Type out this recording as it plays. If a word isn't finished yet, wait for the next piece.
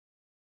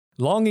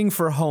Longing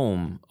for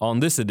home on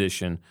this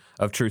edition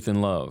of Truth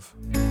and Love.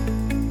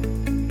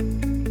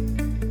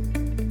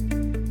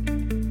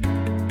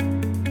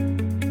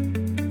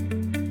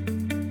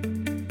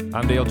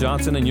 I'm Dale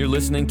Johnson, and you're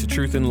listening to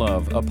Truth and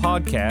Love, a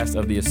podcast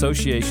of the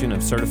Association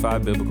of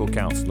Certified Biblical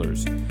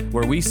Counselors,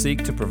 where we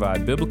seek to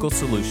provide biblical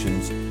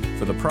solutions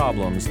for the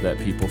problems that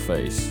people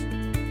face.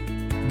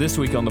 This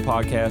week on the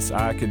podcast,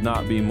 I could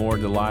not be more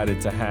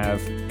delighted to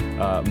have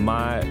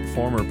my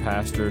former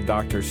pastor,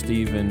 Dr.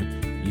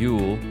 Stephen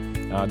Yuille.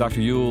 Dr.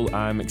 Yuille,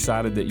 I'm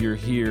excited that you're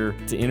here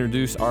to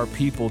introduce our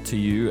people to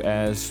you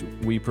as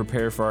we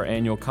prepare for our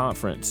annual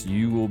conference.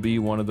 You will be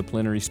one of the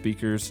plenary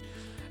speakers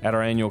at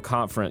our annual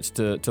conference.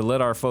 To let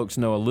our folks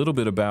know a little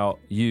bit about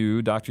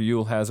you, Dr.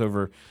 Yuille has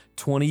over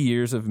 20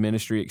 years of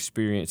ministry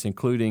experience,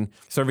 including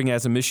serving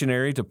as a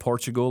missionary to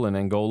Portugal and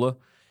Angola.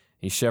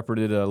 He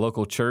shepherded a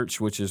local church,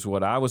 which is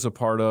what I was a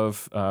part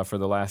of for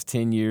the last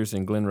 10 years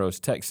in Glen Rose,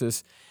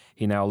 Texas.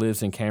 He now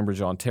lives in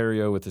Cambridge,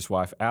 Ontario with his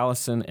wife,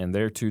 Allison, and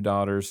their two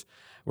daughters,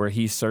 where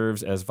he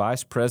serves as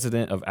Vice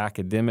President of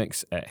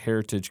Academics at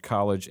Heritage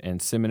College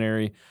and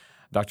Seminary.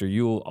 Dr.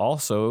 Yuille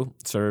also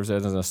serves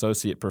as an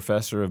Associate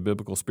Professor of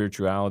Biblical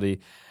Spirituality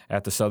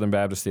at the Southern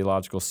Baptist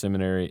Theological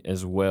Seminary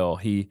as well.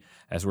 He,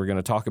 as we're going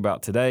to talk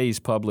about today, he's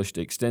published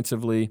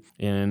extensively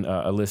in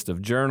a list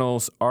of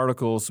journals,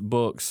 articles,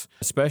 books,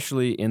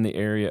 especially in the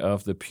area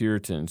of the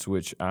Puritans,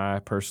 which I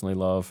personally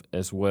love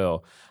as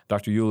well.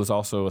 Dr. Yuille is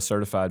also a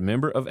certified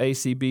member of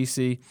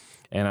ACBC,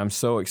 and I'm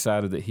so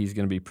excited that he's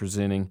going to be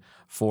presenting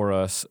for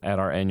us at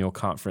our annual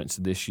conference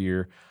this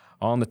year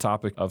on the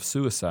topic of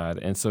suicide.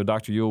 And so,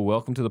 Dr. Yuille,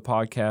 welcome to the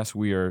podcast.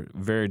 We are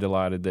very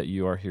delighted that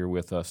you are here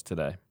with us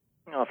today.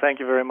 Oh, thank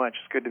you very much.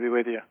 It's good to be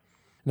with you.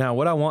 Now,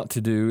 what I want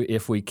to do,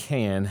 if we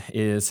can,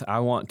 is I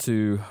want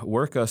to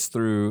work us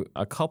through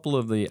a couple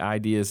of the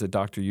ideas that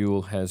Dr.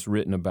 Yuille has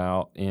written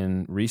about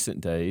in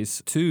recent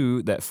days,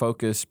 two that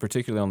focus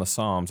particularly on the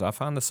Psalms. I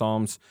find the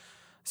Psalms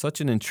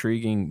such an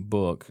intriguing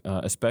book,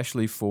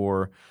 especially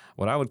for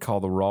what I would call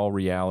the raw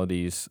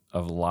realities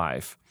of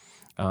life.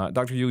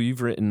 Dr. Yuille,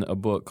 you've written a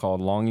book called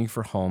Longing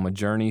for Home, A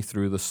Journey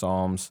Through the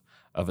Psalms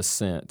of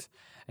Ascent.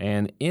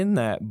 And in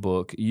that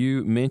book,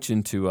 you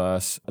mentioned to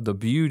us the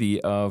beauty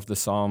of the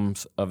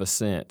Psalms of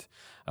Ascent.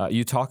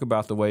 You talk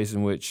about the ways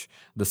in which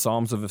the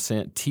Psalms of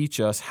Ascent teach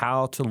us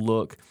how to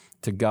look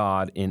to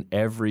God in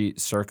every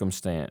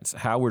circumstance,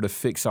 how we're to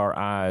fix our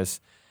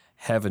eyes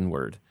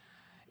heavenward.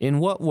 In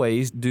what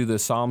ways do the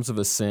Psalms of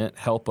Ascent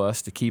help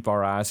us to keep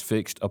our eyes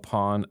fixed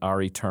upon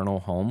our eternal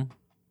home?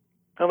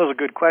 Well, those are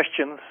good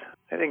questions.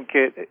 I think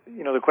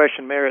the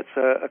question merits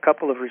a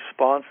couple of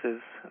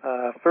responses.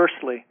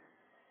 Firstly,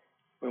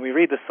 when we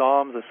read the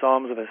Psalms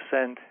of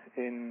Ascent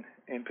in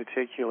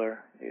particular,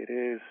 it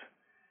is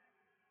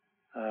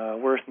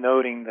worth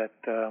noting that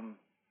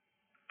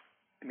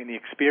the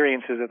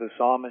experiences that the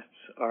psalmists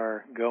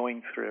are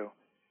going through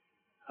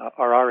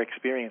are our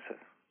experiences.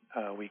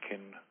 We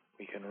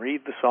can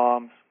read the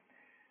Psalms,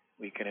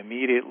 we can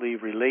immediately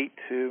relate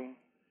to,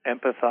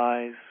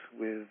 empathize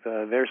with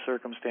their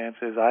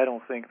circumstances. I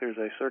don't think there's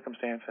a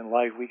circumstance in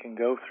life we can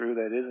go through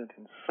that isn't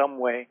in some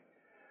way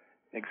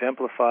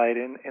exemplified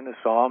in the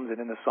Psalms and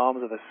in the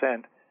Psalms of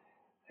Ascent.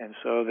 And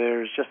so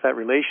there's just that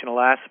relational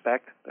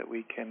aspect that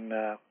we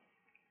can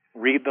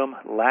read them,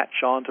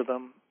 latch onto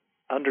them,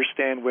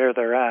 understand where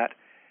they're at.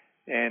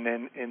 And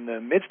in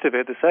the midst of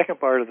it, the second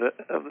part of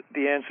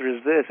the answer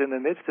is this. In the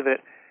midst of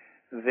it,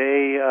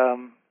 they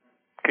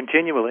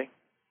continually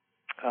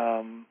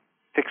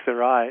fix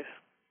their eyes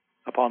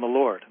upon the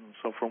Lord. And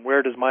so from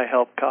where does my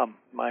help come?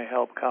 My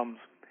help comes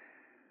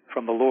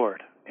from the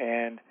Lord.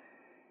 And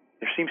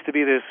there seems to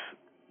be this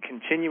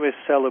continuous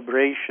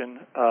celebration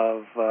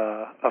of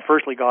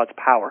firstly God's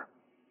power.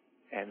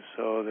 And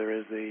so there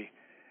is the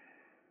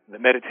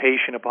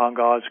meditation upon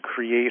God's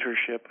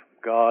creatorship,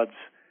 God's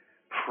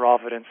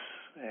providence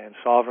and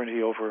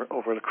sovereignty over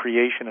the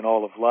creation and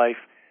all of life.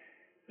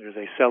 There's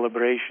a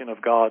celebration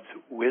of God's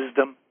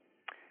wisdom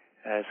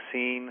as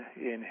seen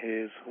in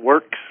His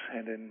works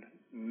and in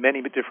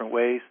many different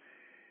ways,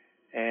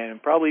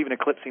 and probably even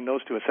eclipsing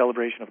those two, a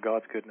celebration of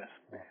God's goodness.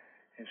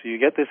 And so you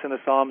get this in the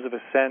Psalms of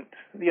Ascent,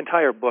 the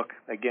entire book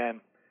again,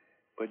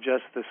 but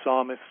just the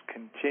psalmist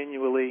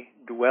continually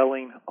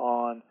dwelling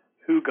on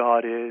who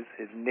God is,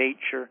 His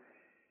nature,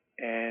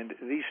 and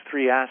these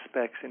three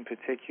aspects in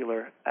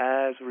particular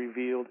as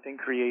revealed in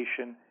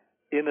creation,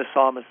 in the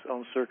psalmist's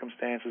own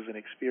circumstances and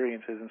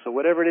experiences. And so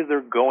whatever it is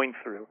they're going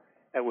through,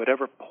 at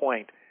whatever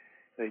point,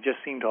 they just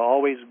seem to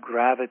always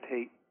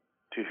gravitate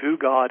to who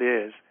God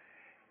is,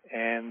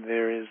 and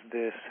there is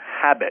this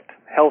habit,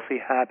 healthy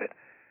habit,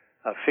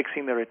 of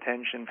fixing their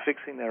attention,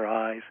 fixing their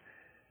eyes,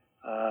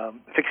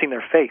 fixing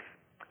their faith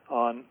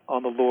on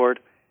the Lord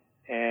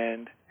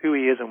and who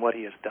He is and what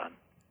He has done.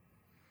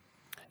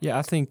 Yeah,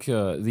 I think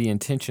the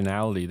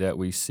intentionality that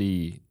we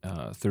see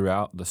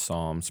throughout the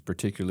Psalms,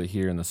 particularly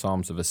here in the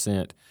Psalms of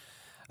Ascent,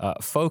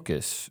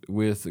 focus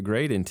with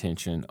great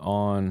intention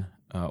on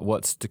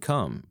what's to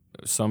come.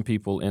 Some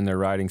people in their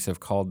writings have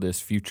called this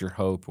future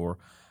hope or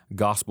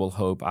gospel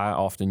hope. I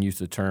often use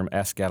the term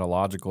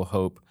eschatological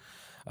hope.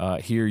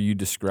 Here you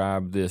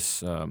describe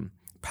this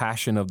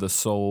passion of the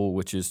soul,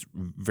 which is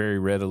very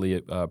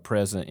readily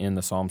present in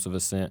the Psalms of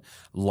Ascent,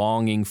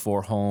 longing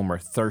for home or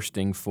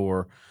thirsting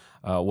for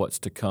what's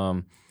to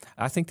come.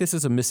 I think this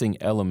is a missing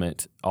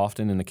element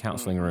often in the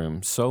counseling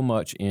room. So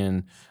much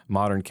in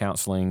modern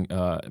counseling,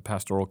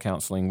 pastoral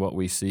counseling, what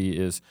we see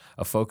is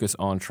a focus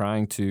on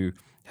trying to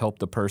help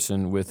the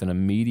person with an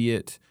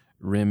immediate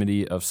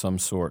remedy of some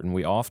sort. And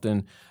we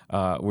often,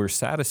 we're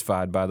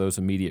satisfied by those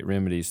immediate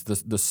remedies.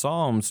 The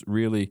Psalms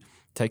really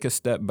take a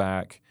step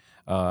back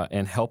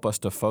and help us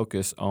to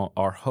focus on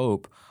our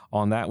hope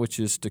on that which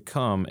is to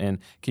come. And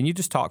can you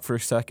just talk for a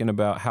second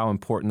about how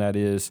important that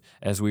is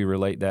as we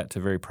relate that to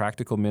very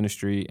practical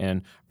ministry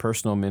and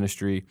personal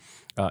ministry,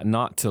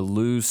 not to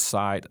lose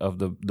sight of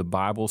the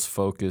Bible's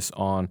focus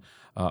on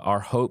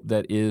our hope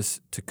that is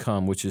to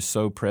come, which is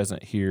so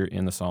present here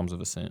in the Psalms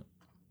of Ascent?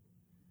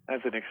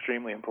 That's an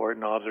extremely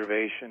important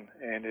observation,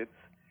 and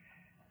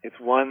it's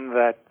one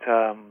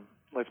that,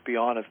 let's be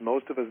honest,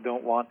 most of us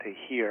don't want to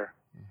hear.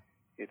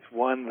 It's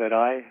one that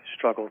I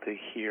struggle to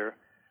hear.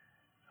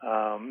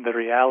 The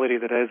reality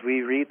that as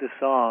we read the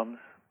Psalms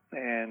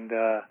and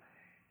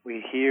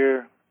we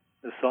hear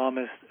the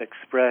psalmist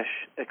express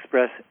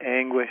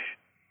anguish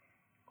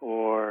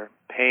or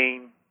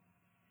pain,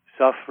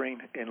 suffering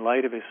in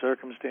light of his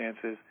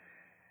circumstances,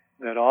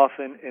 that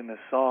often in the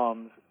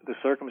Psalms the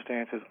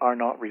circumstances are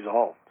not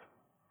resolved.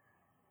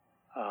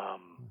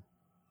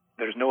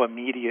 There's no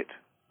immediate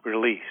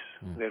release.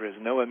 There is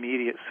no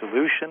immediate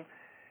solution.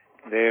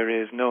 There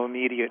is no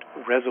immediate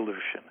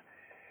resolution.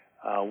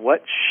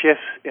 What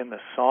shifts in the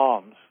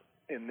Psalms,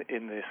 in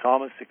the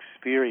psalmist's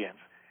experience,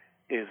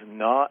 is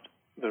not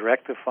the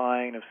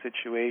rectifying of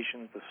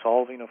situations, the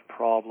solving of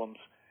problems,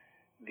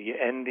 the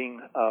ending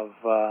of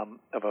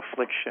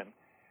affliction.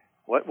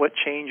 What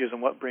changes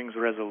and what brings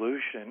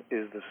resolution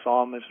is the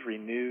psalmist's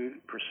renewed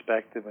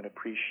perspective and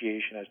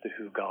appreciation as to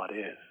who God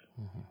is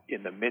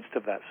in the midst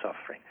of that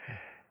suffering.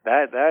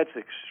 That's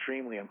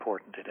extremely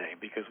important today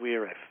because we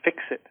are a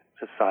fix-it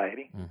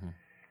society.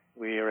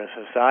 We are a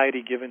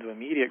society given to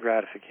immediate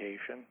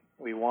gratification.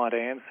 We want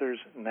answers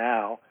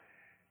now.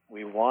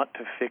 We want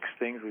to fix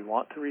things. We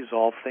want to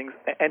resolve things.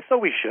 And so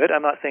we should.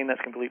 I'm not saying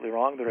that's completely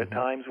wrong. There are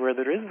times where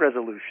there is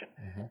resolution,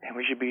 and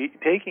we should be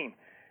taking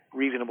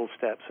reasonable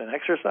steps and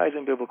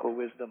exercising biblical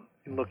wisdom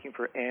and looking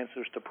for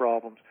answers to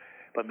problems.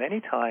 But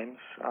many times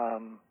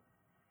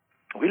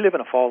we live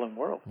in a fallen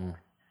world,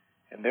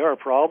 and there are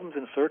problems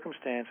and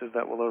circumstances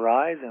that will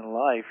arise in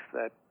life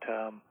that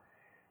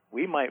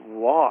we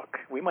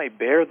might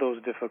bear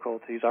those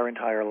difficulties our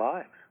entire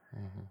lives.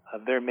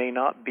 There may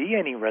not be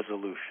any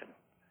resolution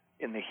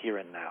in the here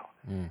and now.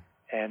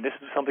 And this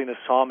is something the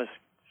psalmists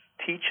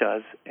teach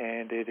us,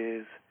 and it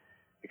is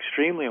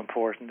extremely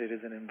important. It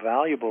is an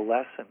invaluable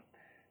lesson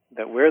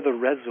that where the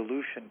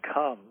resolution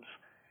comes,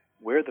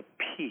 where the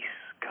peace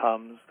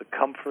comes, the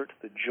comfort,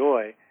 the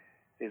joy,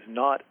 is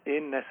not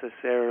in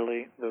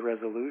necessarily the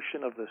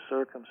resolution of the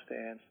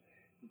circumstance,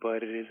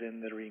 but it is in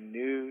the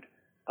renewed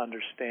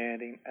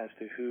understanding as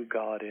to who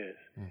God is.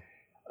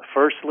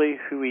 Firstly,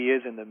 who He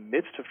is in the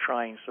midst of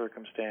trying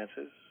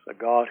circumstances, a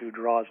God who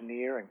draws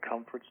near and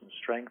comforts and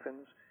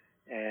strengthens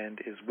and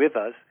is with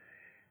us,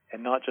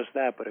 and not just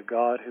that, but a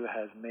God who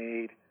has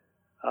made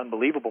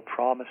unbelievable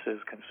promises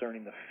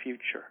concerning the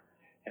future.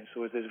 And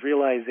so it's this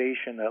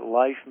realization that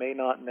life may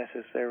not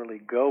necessarily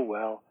go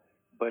well,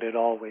 but it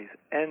always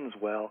ends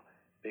well,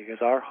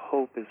 because our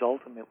hope is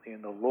ultimately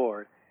in the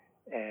Lord,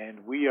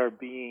 and we are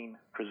being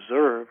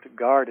preserved,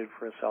 guarded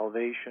for a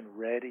salvation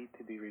ready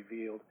to be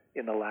revealed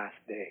in the last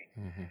day.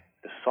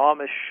 The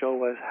psalmists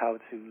show us how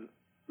to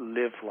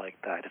live like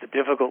that. It's a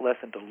difficult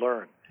lesson to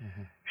learn,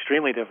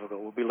 extremely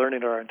difficult. We'll be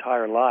learning it our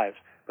entire lives,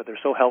 but they're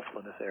so helpful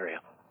in this area.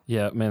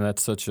 Yeah, man,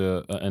 that's such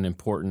an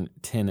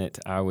important tenet,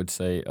 I would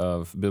say,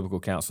 of biblical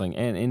counseling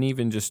and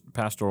even just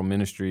pastoral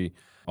ministry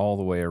all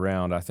the way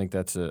around. I think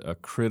that's a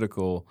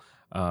critical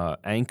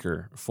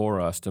anchor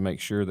for us to make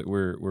sure that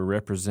we're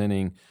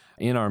representing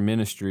in our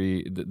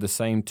ministry the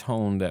same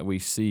tone that we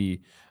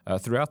see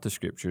throughout the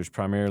Scriptures.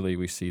 Primarily,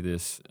 we see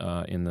this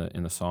in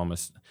the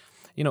psalmist.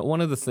 You know,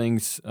 one of the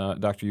things,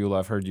 Dr. Yuille,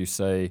 I've heard you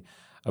say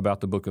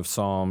about the book of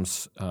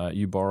Psalms,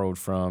 you borrowed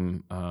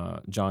from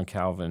John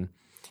Calvin.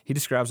 He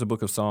describes the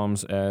book of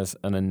Psalms as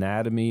an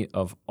anatomy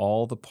of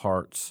all the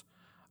parts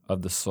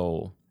of the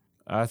soul.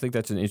 I think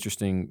that's an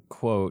interesting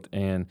quote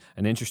and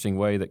an interesting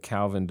way that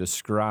Calvin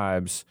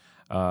describes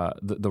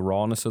the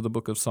rawness of the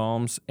book of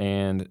Psalms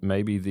and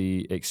maybe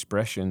the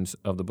expressions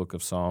of the book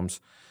of Psalms.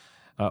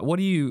 What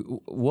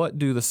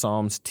do the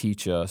Psalms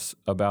teach us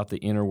about the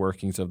inner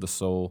workings of the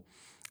soul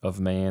of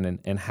man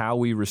and how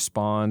we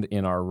respond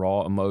in our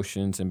raw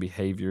emotions and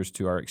behaviors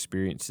to our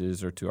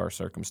experiences or to our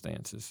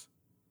circumstances?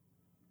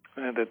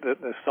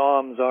 The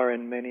Psalms are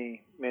in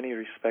many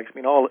respects.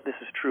 I mean, this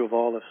is true of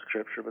all of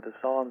Scripture, but the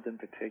Psalms in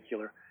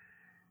particular,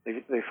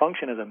 they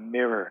function as a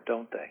mirror,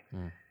 don't they?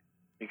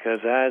 Because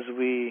as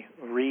we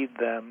read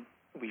them,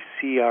 we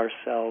see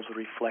ourselves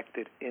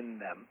reflected in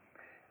them.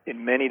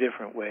 in many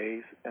different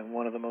ways, and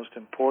one of the most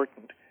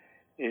important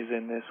is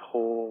in this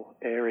whole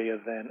area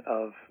then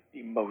of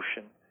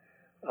emotion,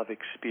 of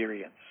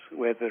experience,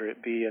 whether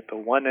it be at the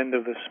one end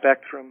of the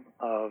spectrum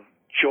of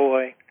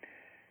joy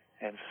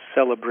and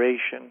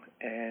celebration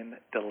and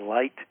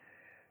delight,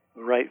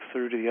 right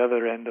through to the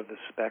other end of the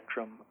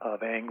spectrum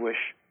of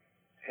anguish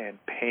and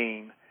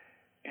pain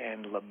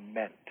and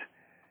lament.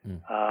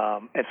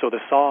 And so the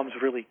Psalms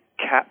really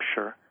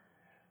capture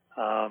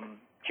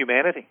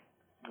humanity,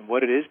 and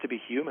what it is to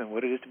be human,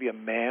 what it is to be a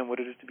man, what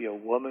it is to be a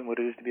woman, what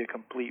it is to be a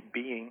complete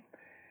being,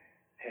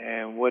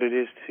 and what it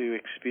is to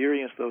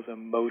experience those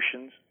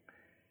emotions,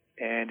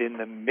 and in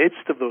the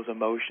midst of those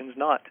emotions,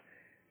 not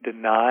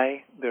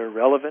deny their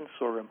relevance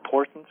or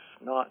importance,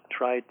 not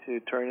try to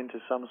turn into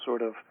some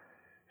sort of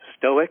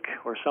stoic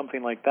or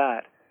something like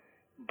that,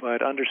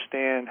 but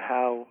understand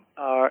how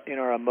in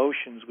our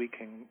emotions we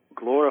can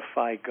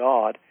glorify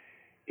God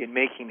in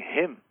making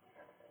Him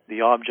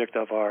the object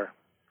of our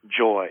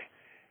joy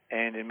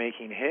and in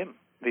making Him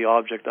the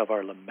object of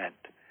our lament.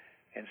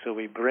 And so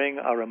we bring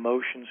our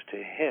emotions to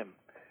Him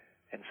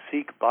and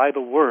seek by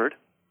the Word,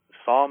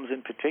 Psalms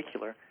in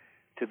particular,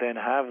 to then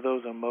have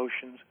those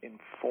emotions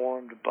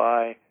informed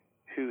by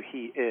who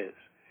He is.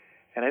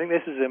 And I think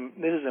this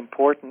is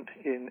important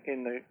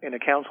in a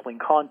counseling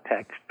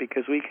context,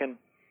 because we can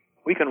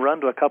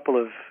run to a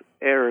couple of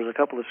errors, a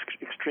couple of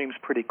extremes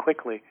pretty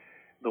quickly.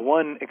 The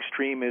one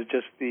extreme is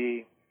just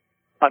the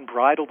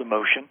unbridled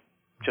emotion,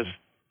 just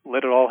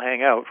let it all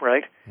hang out,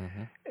 right?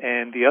 Mm-hmm.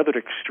 And the other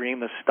extreme,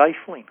 the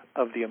stifling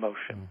of the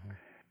emotion. Mm-hmm.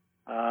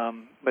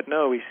 But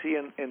no, we see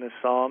in the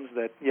Psalms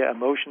that,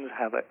 emotions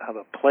have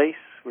a place.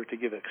 We're to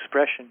give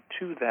expression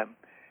to them,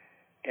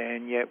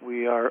 and yet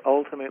we are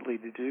ultimately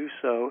to do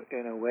so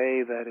in a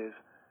way that is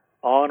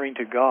honoring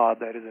to God,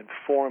 that is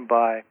informed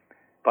by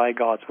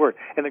God's Word.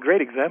 And the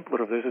great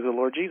exemplar of this is the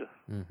Lord Jesus,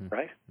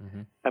 right?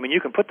 Mm-hmm. I mean, you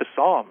can put the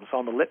Psalms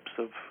on the lips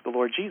of the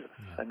Lord Jesus.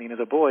 Yeah. I mean, as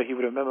a boy, he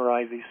would have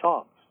memorized these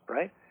Psalms,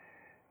 right?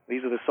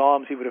 These are the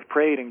Psalms he would have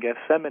prayed in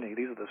Gethsemane.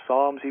 These are the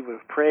Psalms he would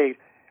have prayed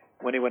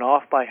when he went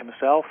off by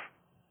himself,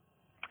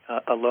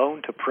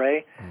 alone to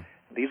pray.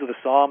 These are the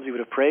Psalms he would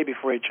have prayed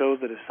before he chose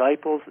the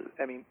disciples.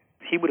 I mean,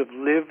 he would have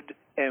lived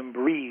and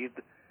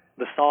breathed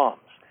the Psalms.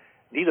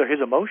 These are his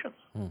emotions,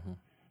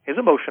 his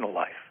emotional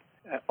life.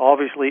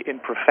 Obviously in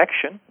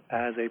perfection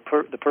as the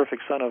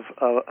perfect Son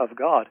of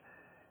God.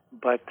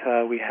 But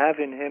we have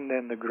in him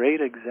then the great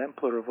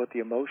exemplar of what the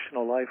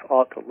emotional life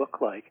ought to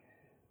look like.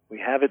 We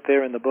have it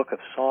there in the book of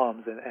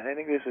Psalms, and I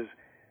think this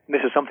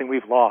is something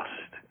we've lost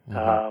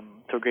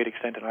to a great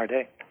extent in our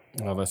day.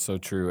 Well, that's so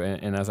true.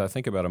 And as I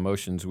think about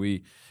emotions,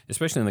 we,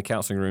 especially in the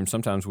counseling room,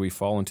 sometimes we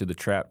fall into the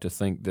trap to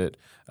think that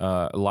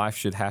life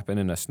should happen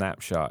in a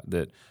snapshot,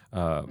 that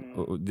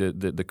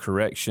the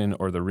correction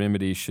or the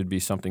remedy should be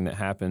something that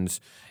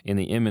happens in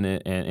the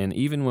imminent. And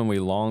even when we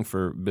long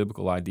for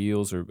biblical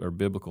ideals or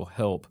biblical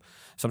help,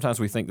 sometimes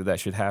we think that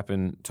should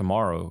happen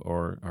tomorrow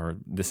or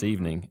this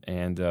evening.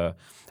 And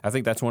I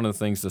think that's one of the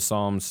things the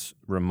Psalms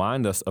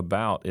remind us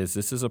about, is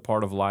this is a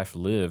part of life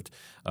lived.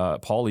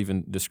 Paul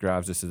even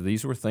describes this as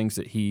these were things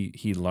that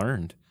he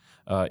learned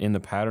in the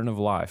pattern of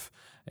life,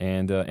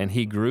 and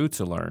he grew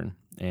to learn.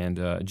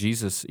 And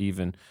Jesus,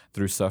 even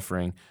through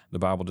suffering, the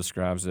Bible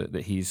describes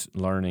that he's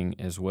learning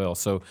as well.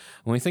 So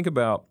when we think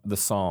about the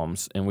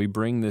Psalms and we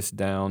bring this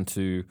down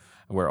to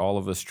where all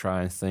of us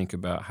try and think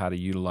about how to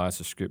utilize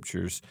the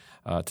Scriptures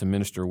to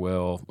minister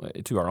well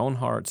to our own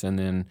hearts and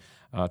then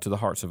to the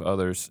hearts of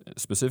others,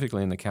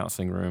 specifically in the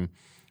counseling room,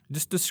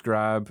 just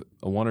describe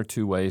one or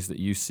two ways that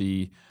you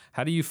see.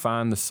 How do you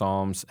find the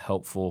Psalms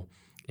helpful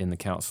in the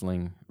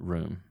counseling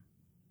room?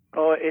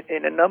 Oh,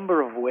 in a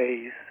number of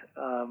ways.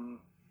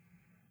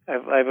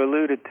 I've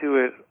alluded to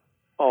it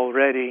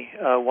already.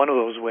 One of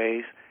those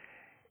ways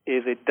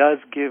is it does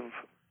give,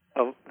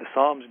 the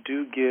Psalms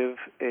do give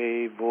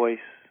a voice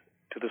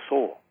to the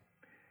soul,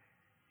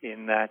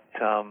 in that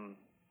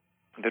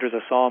there is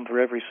a psalm for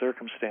every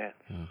circumstance,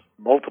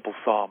 multiple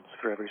psalms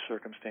for every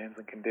circumstance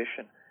and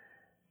condition,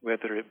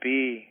 whether it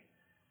be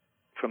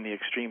from the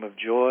extreme of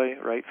joy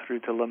right through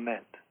to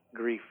lament,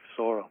 grief,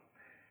 sorrow,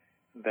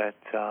 that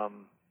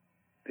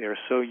they are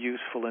so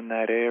useful in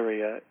that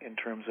area in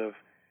terms of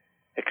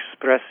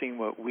expressing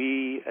what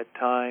we at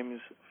times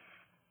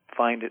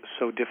find it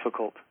so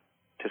difficult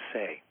to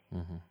say,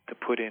 to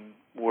put in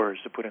words,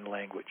 to put in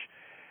language.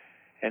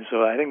 And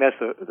so I think that's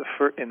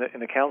in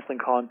the counseling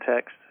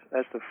context,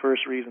 that's the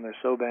first reason they're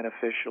so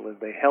beneficial, is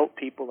they help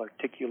people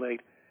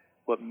articulate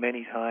what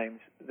many times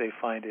they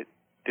find it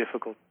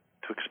difficult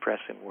to express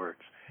in words.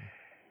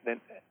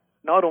 Then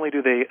not only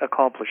do they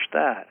accomplish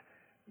that,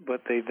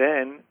 but they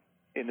then,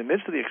 in the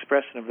midst of the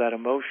expression of that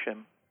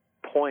emotion,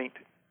 point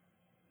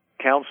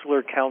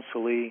counselor,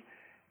 counselee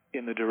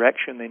in the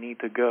direction they need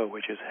to go,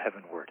 which is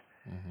heavenward.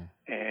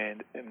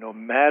 And no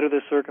matter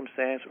the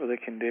circumstance or the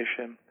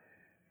condition,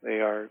 they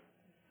are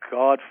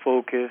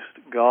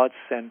God-focused,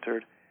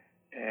 God-centered,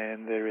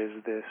 and there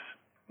is this,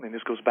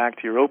 this goes back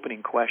to your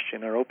opening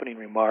question, our opening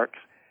remarks,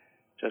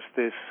 just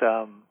this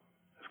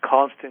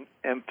constant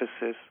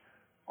emphasis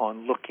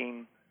on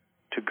looking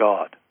to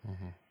God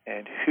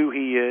and who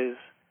He is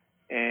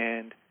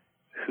and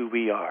who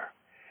we are.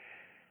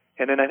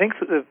 And then I think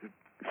the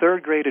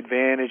third great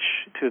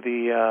advantage to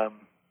the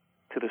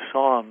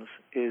Psalms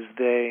is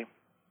they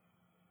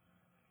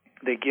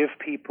give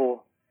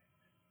people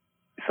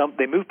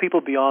they move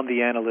people beyond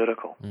the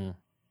analytical.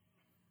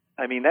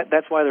 I mean,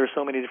 that's why there are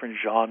so many different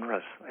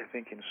genres, I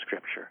think, in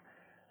Scripture.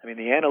 I mean,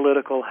 the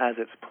analytical has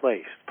its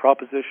place.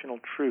 Propositional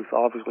truth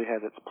obviously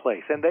has its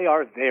place. And they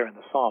are there in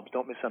the Psalms,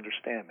 don't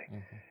misunderstand me.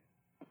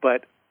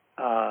 But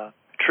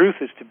truth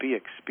is to be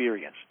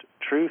experienced.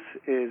 Truth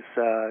is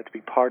to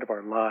be part of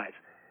our lives.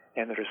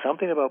 And there is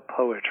something about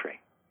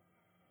poetry.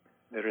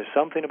 There is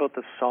something about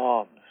the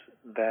Psalms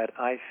that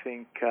I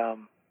think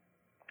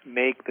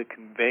make the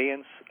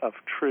conveyance of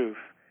truth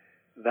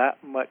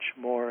that much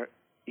more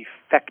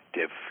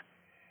effective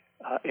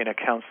in a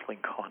counseling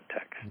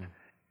context.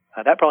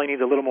 That probably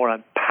needs a little more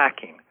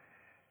unpacking,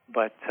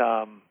 but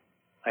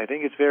I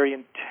think it's very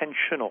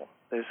intentional,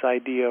 this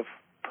idea of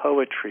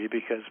poetry,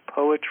 because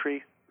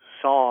poetry,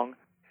 song,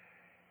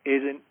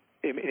 isn't,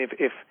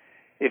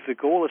 if the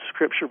goal of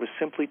Scripture was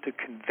simply to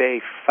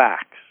convey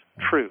facts,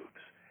 truths,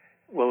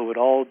 well, it would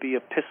all be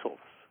epistles,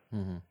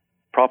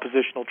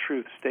 propositional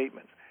truth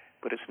statements.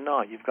 But it's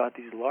not. You've got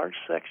these large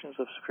sections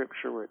of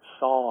Scripture where it's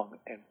song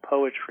and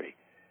poetry,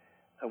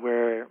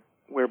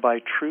 whereby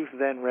truth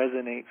then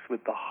resonates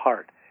with the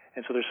heart.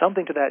 And so there's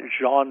something to that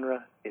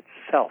genre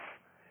itself,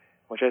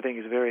 which I think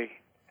is very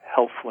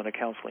helpful in a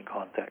counseling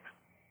context.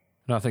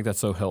 No, I think that's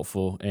so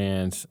helpful,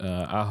 and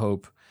I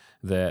hope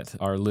that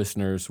our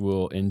listeners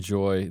will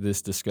enjoy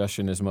this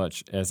discussion as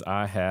much as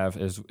I have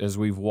as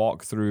we've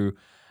walked through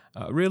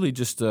really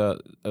just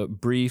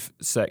brief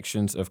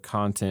sections of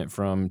content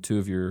from two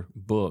of your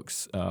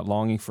books,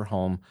 Longing for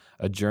Home,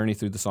 A Journey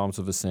Through the Psalms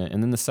of Ascent,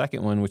 and then the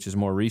second one, which is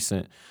more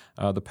recent,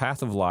 The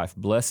Path of Life,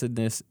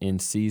 Blessedness in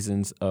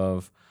Seasons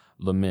of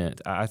Lament.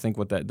 I think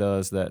what that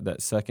does,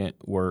 that second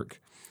work,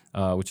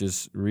 which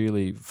is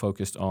really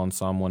focused on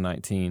Psalm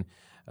 119,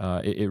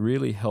 it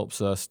really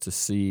helps us to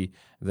see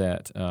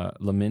that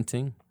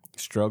lamenting,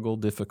 struggle,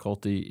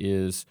 difficulty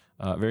is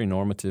very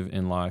normative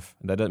in life.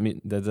 That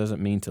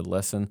doesn't mean to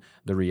lessen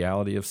the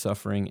reality of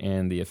suffering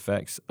and the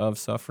effects of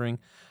suffering,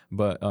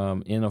 but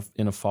in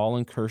a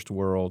fallen, cursed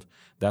world,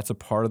 that's a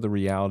part of the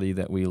reality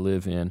that we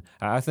live in.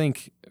 I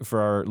think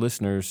for our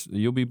listeners,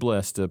 you'll be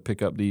blessed to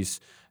pick up these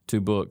two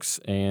books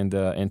and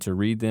to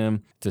read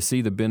them, to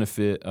see the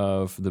benefit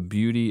of the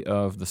beauty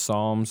of the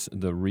Psalms,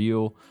 the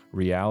real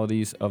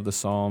realities of the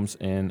Psalms,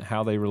 and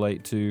how they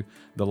relate to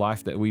the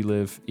life that we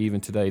live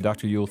even today.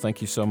 Dr. Yuille, thank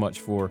you so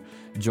much for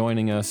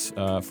joining us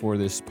for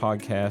this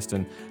podcast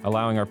and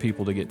allowing our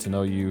people to get to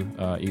know you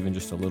even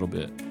just a little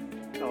bit.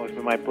 Oh, it's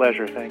been my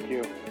pleasure. Thank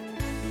you.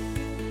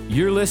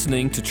 You're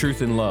listening to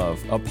Truth in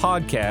Love, a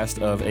podcast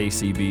of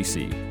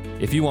ACBC.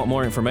 If you want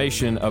more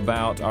information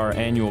about our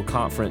annual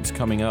conference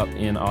coming up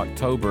in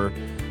October,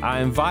 I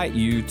invite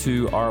you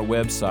to our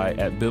website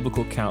at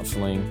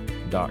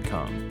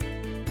biblicalcounseling.com.